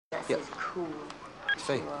That's Yep. as cool. It's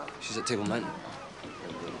Faye. She's at Table Mountain.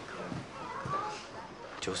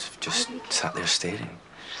 Joseph just sat there staring.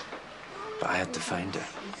 But I had to find her.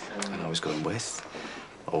 And I was going with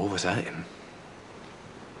or without him.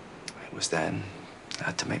 It was then I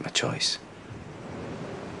had to make my choice.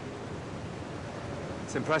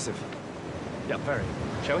 It's impressive. Yeah, very.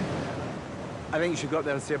 Shall we? I think you should go up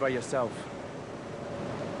there and see her by yourself.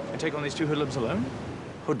 And take on these two hoodlums alone?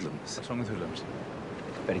 Hoodlums? What's wrong with hoodlums?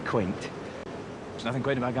 Very quaint. There's nothing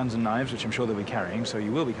quaint about guns and knives, which I'm sure they'll be carrying, so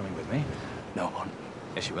you will be coming with me. No, I won't.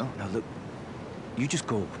 Yes, you will. No, look. You just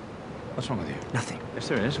go. What's wrong with you? Nothing. Yes,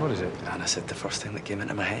 there is. What is it? Anna said the first thing that came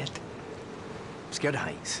into my head. I'm scared of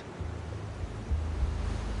heights.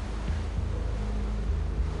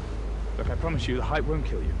 Look, I promise you, the height won't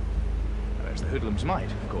kill you. Whereas the hoodlums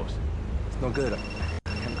might, of course. It's no good.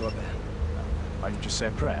 I can't go up there. Why don't you just say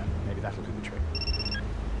a prayer? Maybe that'll do the trick.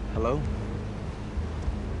 Hello?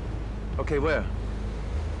 Okay, where?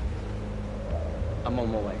 I'm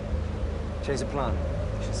on my way. Change the plan.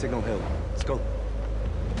 You should signal Hill. Let's go.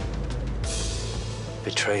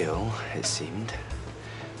 Betrayal, it seemed,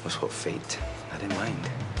 was what fate had in mind.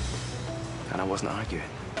 And I wasn't arguing.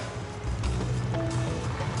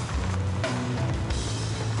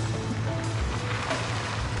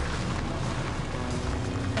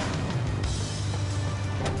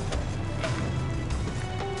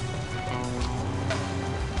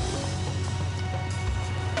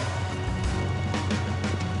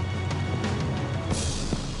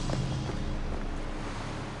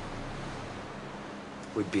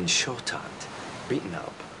 We'd been shot at, beaten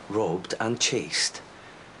up, robbed and chased.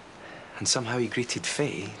 And somehow he greeted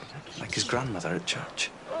Faye like his grandmother at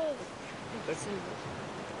church. Oh,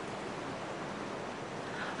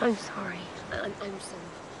 I'm sorry. I'm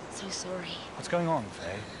so sorry. What's going on,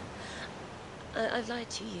 Faye? I've lied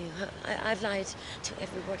to you. I've lied to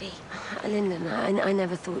everybody. Lyndon, I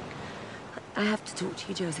never thought... I have to talk to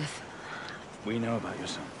you, Joseph. We know about your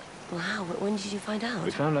son. Well, how? When did you find out?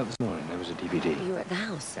 We found out this morning there was a DVD. You were at the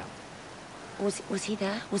house? Yeah. Was he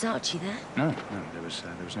there? Was Archie there? No, there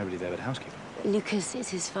was nobody there but the housekeeper. Lucas is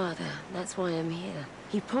his father. That's why I'm here.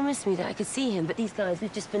 He promised me that I could see him, but these guys,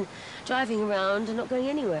 we've just been driving around and not going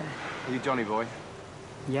anywhere. Are you Johnny boy?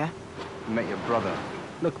 Yeah? You met your brother.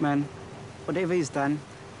 Look, man, whatever he's done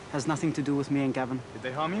has nothing to do with me and Gavin. Did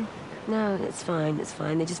they harm you? No, it's fine, it's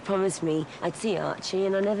fine. They just promised me I'd see Archie,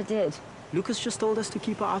 and I never did. Lucas just told us to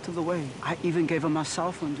keep her out of the way. I even gave him my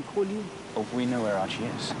cell phone to call you. Oh, we know where Archie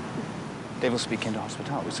is. Dave will speak into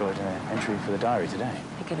hospital. We saw it in an entry for the diary today.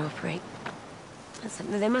 They can operate.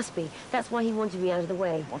 There must be. That's why he wanted me out of the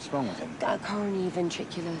way. What's wrong with him? Coronary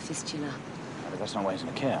ventricular fistula. No, but that's not why he's in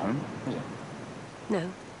a care home, is it? No.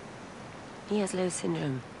 He has Lowe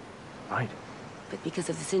syndrome. Right. But because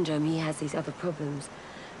of the syndrome, he has these other problems.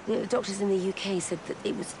 The doctors in the UK said that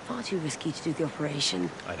it was far too risky to do the operation.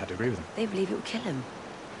 I'd have to agree with them. They believe it would kill him.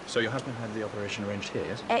 So your husband had the operation arranged here,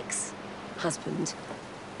 yes? Ex-husband.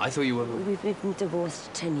 I thought you were... We've been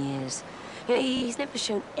divorced 10 years. You know, he's never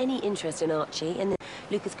shown any interest in Archie, and then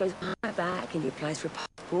Lucas goes behind my back and he applies for a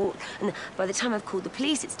passport, and by the time I've called the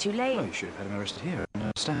police, it's too late. Well, you should have had him arrested here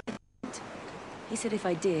and stabbed. He said if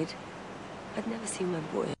I did, I'd never see my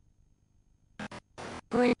boy.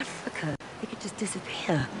 We're in Africa. They could just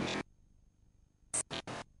disappear.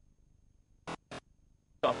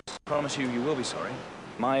 I promise you, you will be sorry.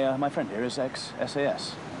 My friend here is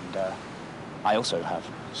ex-SAS, and I also have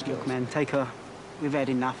skills. Look, man, take her. We've had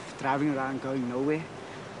enough driving around going nowhere.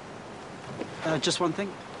 Just one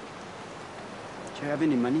thing. Do you have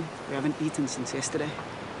any money? We haven't eaten since yesterday.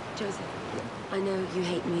 Joseph, I know you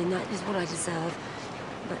hate me, and that is what I deserve.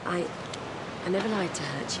 But I never lied to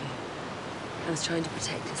hurt you. I was trying to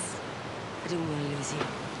protect us. I didn't want to lose you.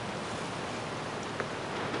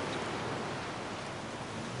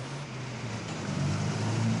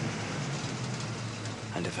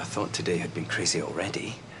 And if I thought today had been crazy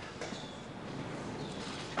already,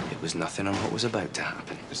 it was nothing on what was about to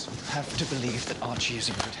happen. Just have to believe that Archie is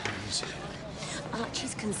in good hands.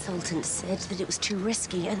 Archie's consultant said that it was too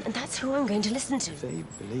risky, and that's who I'm going to listen to. They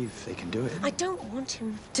believe they can do it. I don't want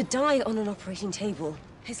him to die on an operating table.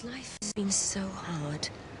 His life has been so hard.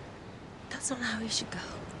 That's not how he should go.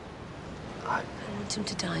 I want him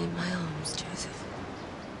to die in my arms, Joseph.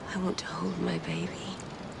 I want to hold my baby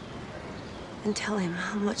and tell him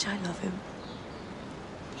how much I love him.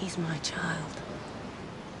 He's my child.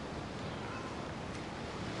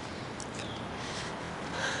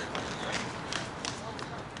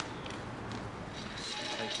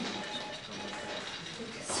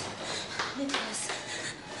 Nicholas,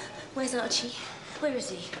 where's Archie? Where is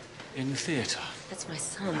he? In the theatre. That's my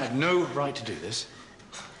son. I had no right to do this.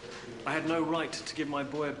 I had no right to give my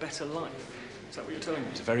boy a better life. Is that what you're telling me?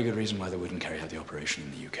 It's a very good reason why they wouldn't carry out the operation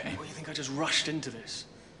in the UK. Oh, you think I just rushed into this?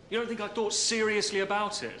 You don't think I thought seriously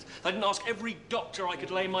about it? I didn't ask every doctor I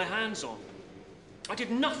could lay my hands on. I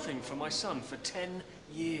did nothing for my son for 10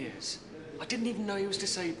 years. I didn't even know he was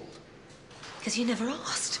disabled. Because you never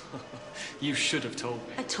asked. You should have told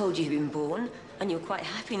me. I told you he'd been born, and you were quite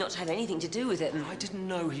happy not to have anything to do with it. I didn't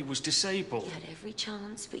know he was disabled. You had every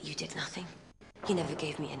chance, but you did nothing. You never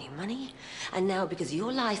gave me any money, and now because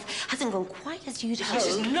your life hasn't gone quite as you'd hoped...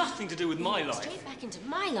 This has nothing to do with my life. Straight back into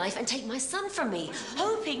my life and take my son from me,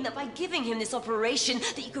 hoping that by giving him this operation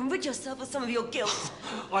that you can rid yourself of some of your guilt.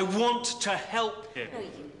 I want to help him. No,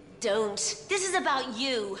 you don't. This is about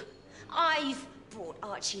you. I've brought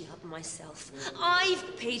Archie up myself.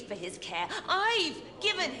 I've paid for his care. I've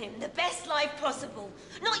given him the best life possible.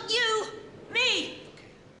 Not you! Me!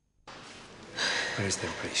 Where is the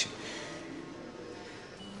operation?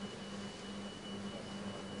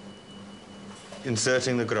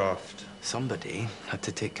 Inserting the graft. Somebody had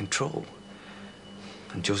to take control.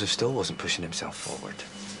 And Joseph still wasn't pushing himself forward.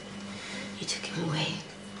 You took him away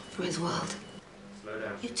from his world. Slow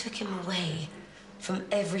down. You took him away from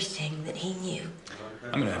everything that he knew.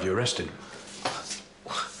 I'm going to have you arrested.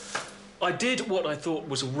 I did what I thought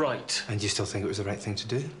was right. And you still think it was the right thing to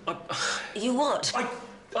do? You what?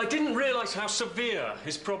 I didn't realise how severe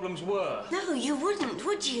his problems were. No, you wouldn't,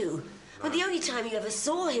 would you? Well, the only time you ever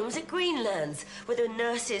saw him was at Greenlands, where there were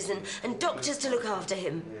nurses and doctors to look after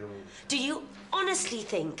him. Do you honestly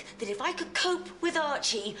think that if I could cope with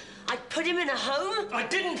Archie, I'd put him in a home? I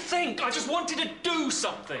didn't think. I just wanted to do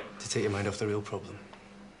something. To take your mind off the real problem.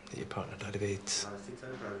 That your partner died of AIDS.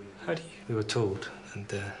 How do you... We were told, and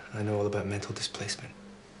I know all about mental displacement.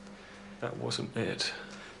 That wasn't it.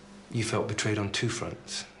 You felt betrayed on two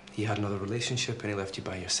fronts. He had another relationship and he left you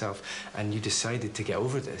by yourself. And you decided to get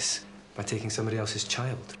over this by taking somebody else's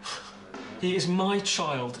child. He is my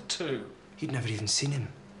child, too. You'd never even seen him.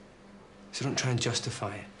 So don't try and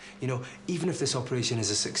justify it. You know, even if this operation is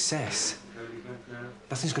a success,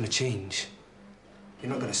 nothing's going to change. You're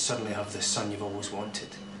not going to suddenly have the son you've always wanted.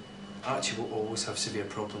 Archie will always have severe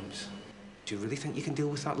problems. Do you really think you can deal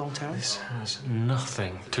with that long term? This has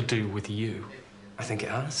nothing to do with you. I think it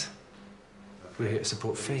has. We're here to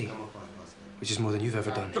support Faye, which is more than you've ever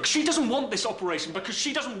done. Look, she doesn't want this operation because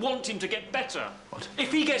she doesn't want him to get better. What?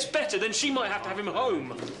 If he gets better, then she might have to have him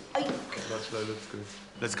home. That's slow, looks good.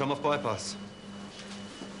 Let's come off bypass.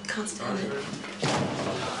 Can't stand it.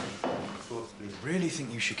 Really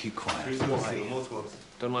think you should keep quiet. More swabs.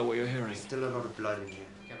 Don't like what you're hearing. Still a lot of blood in here.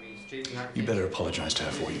 You better apologise to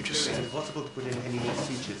her for what you just It's said. impossible to put in any more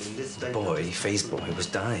sutures in this state. Faye's boy, was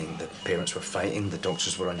dying. The parents were fighting, the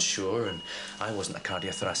doctors were unsure, and I wasn't a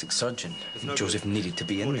cardiothoracic surgeon. no Joseph good. needed to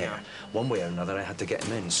be in Pulling there. out. One way or another, I had to get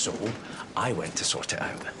him in, so I went to sort it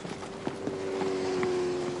out.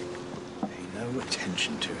 Pay no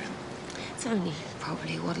attention to him. It's only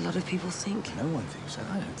probably what a lot of people think. No one thinks that.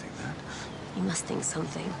 I don't think that. You must think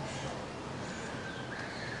something.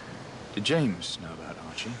 Did James know about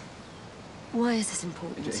Archie? Why is this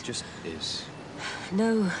important? It just is.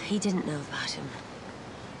 No, he didn't know about him.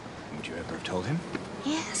 Would you ever have told him?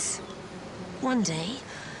 Yes. One day.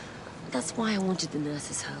 That's why I wanted the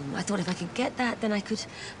nurses' home. I thought if I could get that, then I could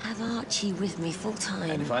have Archie with me full time.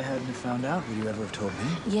 And if I hadn't have found out, would you ever have told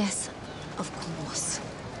me? Yes, of course.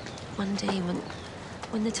 One day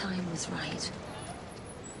when the time was right.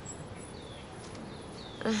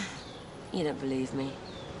 You don't believe me.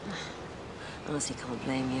 Honestly, can't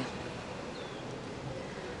blame you.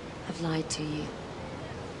 I've lied to you.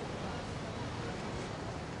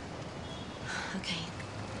 Okay.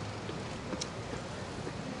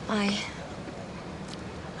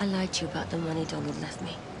 I lied to you about the money Donald left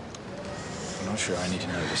me. I'm not sure I need to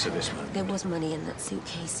know this at this moment. There was money in that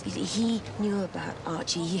suitcase. He knew about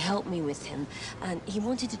Archie. He helped me with him. And he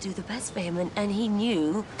wanted to do the best for him, and he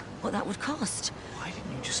knew what that would cost. Why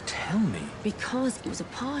didn't you just tell me? Because it was a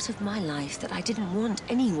part of my life that I didn't want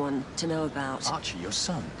anyone to know about. Archie, your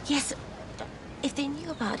son. Yes, if they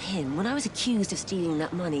knew about him when I was accused of stealing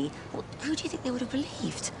that money, well, who do you think they would have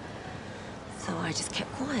believed? So I just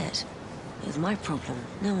kept quiet. It was my problem,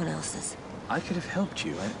 no one else's. I could have helped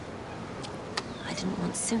you. I didn't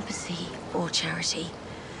want sympathy or charity.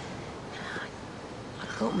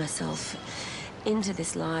 I got myself into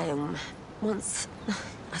this lie, and once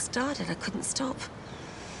I started, I couldn't stop.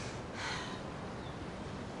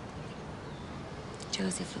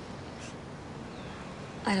 Joseph,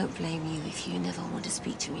 I don't blame you if you never want to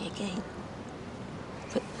speak to me again.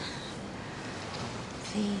 But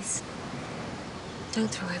please, don't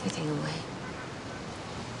throw everything away.